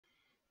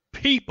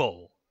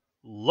People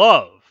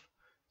love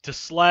to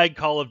slag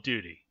Call of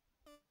Duty.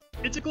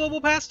 It's a global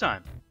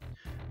pastime.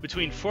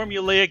 Between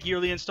formulaic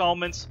yearly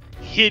installments,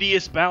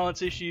 hideous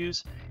balance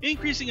issues,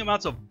 increasing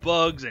amounts of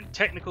bugs and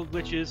technical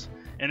glitches,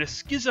 and a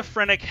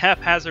schizophrenic,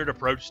 haphazard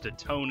approach to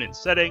tone and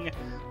setting,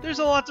 there's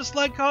a lot to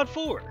slag COD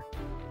for.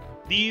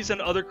 These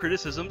and other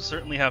criticisms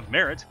certainly have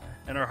merit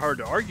and are hard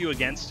to argue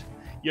against,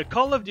 yet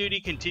Call of Duty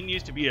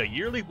continues to be a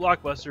yearly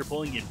blockbuster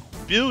pulling in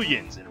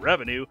billions in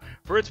revenue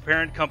for its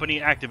parent company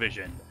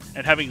Activision,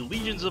 and having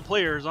legions of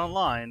players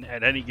online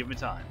at any given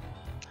time.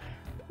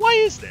 Why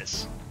is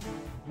this?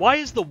 Why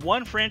is the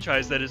one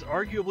franchise that is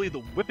arguably the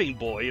whipping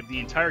boy of the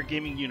entire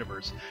gaming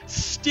universe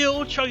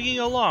still chugging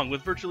along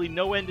with virtually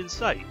no end in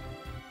sight?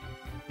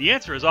 The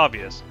answer is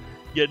obvious,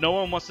 yet no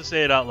one wants to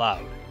say it out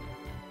loud.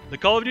 The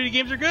Call of Duty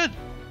games are good.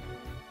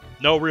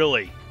 No,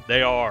 really,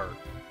 they are.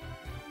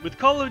 With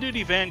Call of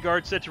Duty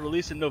Vanguard set to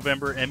release in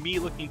November and me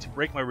looking to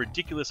break my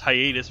ridiculous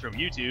hiatus from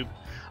YouTube,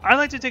 I'd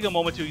like to take a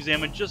moment to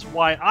examine just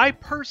why I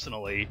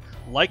personally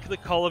like the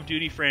Call of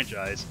Duty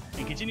franchise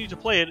and continue to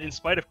play it in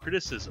spite of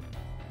criticism.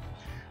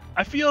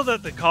 I feel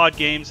that the COD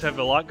games have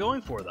a lot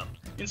going for them,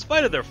 in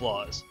spite of their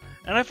flaws,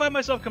 and I find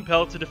myself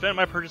compelled to defend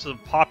my purchase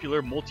of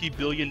popular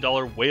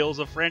multi-billion-dollar whales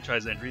of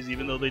franchise entries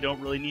even though they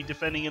don't really need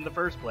defending in the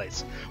first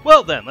place.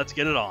 Well then, let's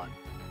get it on.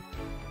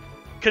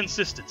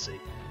 Consistency.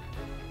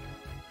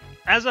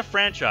 As a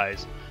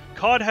franchise,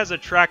 COD has a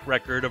track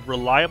record of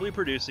reliably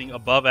producing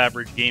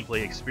above-average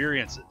gameplay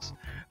experiences.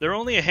 There are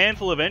only a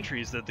handful of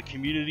entries that the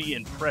community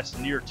and press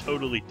near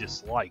totally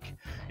dislike,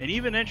 and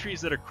even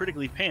entries that are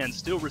critically panned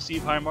still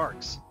receive high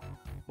marks.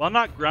 While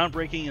not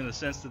groundbreaking in the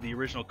sense that the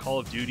original Call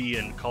of Duty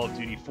and Call of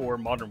Duty 4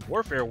 Modern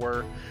Warfare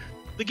were,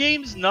 the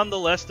games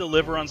nonetheless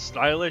deliver on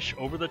stylish,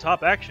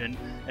 over-the-top action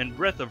and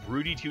breadth of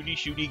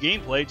rooty-tooty-shooty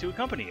gameplay to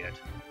accompany it.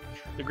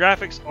 The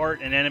graphics, art,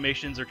 and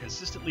animations are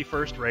consistently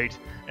first-rate,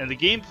 and the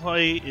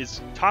gameplay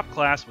is top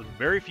class with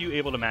very few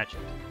able to match it.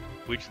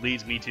 Which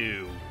leads me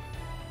to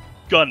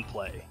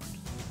gunplay.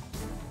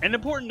 An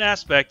important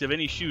aspect of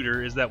any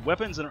shooter is that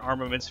weapons and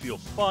armaments feel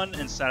fun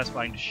and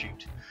satisfying to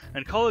shoot,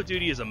 and Call of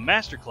Duty is a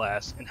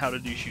masterclass in how to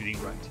do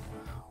shooting right.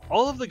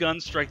 All of the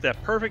guns strike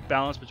that perfect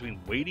balance between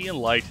weighty and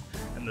light,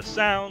 and the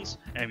sounds,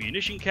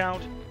 ammunition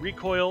count,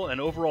 recoil, and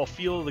overall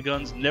feel of the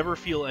guns never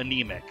feel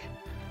anemic.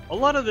 A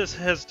lot of this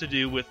has to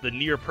do with the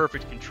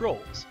near-perfect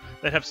controls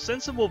that have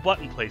sensible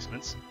button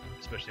placements,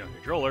 especially on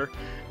controller,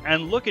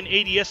 and look and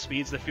ADS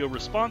speeds that feel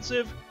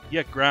responsive,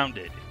 yet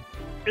grounded.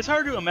 It's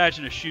hard to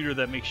imagine a shooter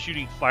that makes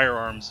shooting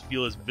firearms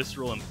feel as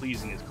visceral and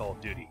pleasing as Call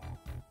of Duty.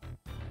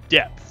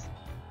 Depth.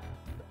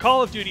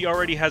 Call of Duty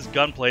already has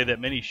gunplay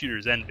that many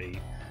shooters envy,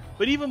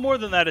 but even more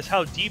than that is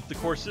how deep the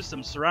core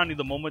systems surrounding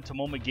the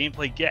moment-to-moment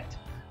gameplay get.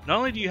 Not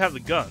only do you have the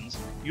guns,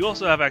 you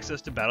also have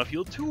access to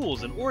battlefield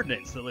tools and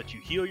ordnance that let you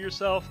heal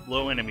yourself,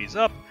 blow enemies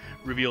up,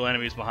 reveal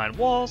enemies behind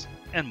walls,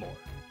 and more.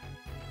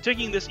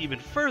 Taking this even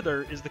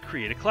further is the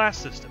Create a Class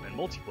system in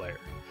multiplayer.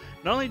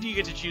 Not only do you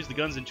get to choose the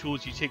guns and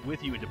tools you take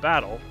with you into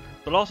battle,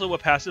 but also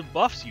what passive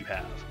buffs you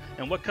have,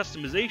 and what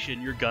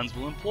customization your guns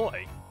will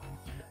employ.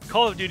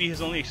 Call of Duty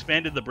has only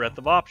expanded the breadth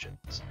of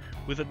options,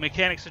 with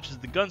mechanics such as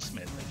the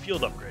gunsmith and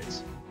field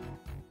upgrades.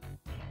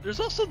 There's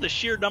also the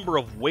sheer number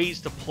of ways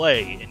to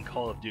play in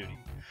Call of Duty.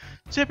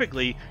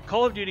 Typically,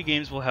 Call of Duty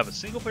games will have a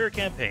single-player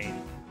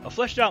campaign, a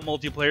fleshed-out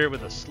multiplayer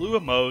with a slew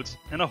of modes,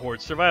 and a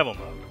horde survival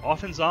mode,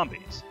 often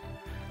zombies.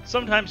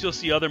 Sometimes you'll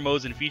see other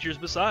modes and features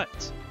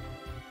besides.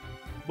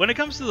 When it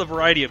comes to the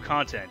variety of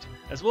content,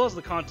 as well as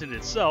the content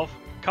itself,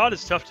 COD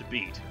is tough to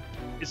beat.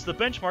 It's the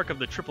benchmark of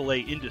the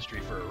AAA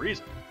industry for a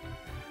reason.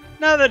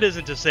 Now that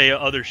isn't to say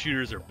other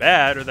shooters are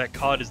bad, or that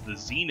COD is the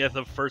zenith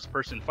of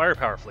first-person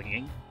firepower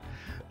flinging.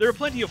 There are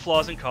plenty of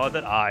flaws in COD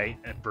that I,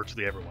 and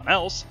virtually everyone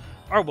else,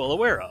 are well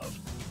aware of.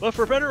 But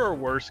for better or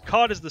worse,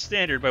 COD is the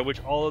standard by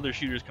which all other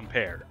shooters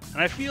compare,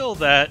 and I feel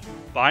that,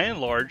 by and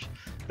large,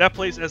 that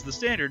place as the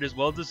standard is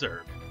well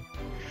deserved.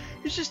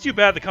 It's just too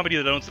bad the company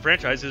that owns the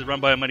franchise is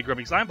run by a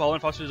money-grubbing slime-ball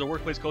and fosters a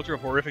workplace culture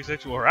of horrific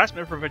sexual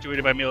harassment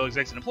perpetuated by male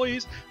execs and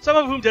employees, some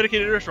of whom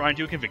dedicated their shrine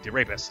to a convicted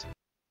rapist.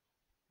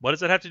 What does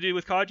that have to do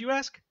with COD, you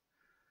ask?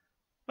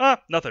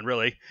 Nothing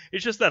really.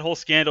 It's just that whole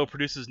scandal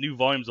produces new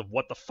volumes of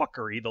what the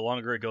fuckery the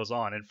longer it goes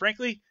on, and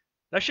frankly,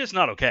 that shit's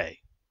not okay.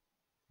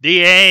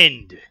 The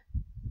end!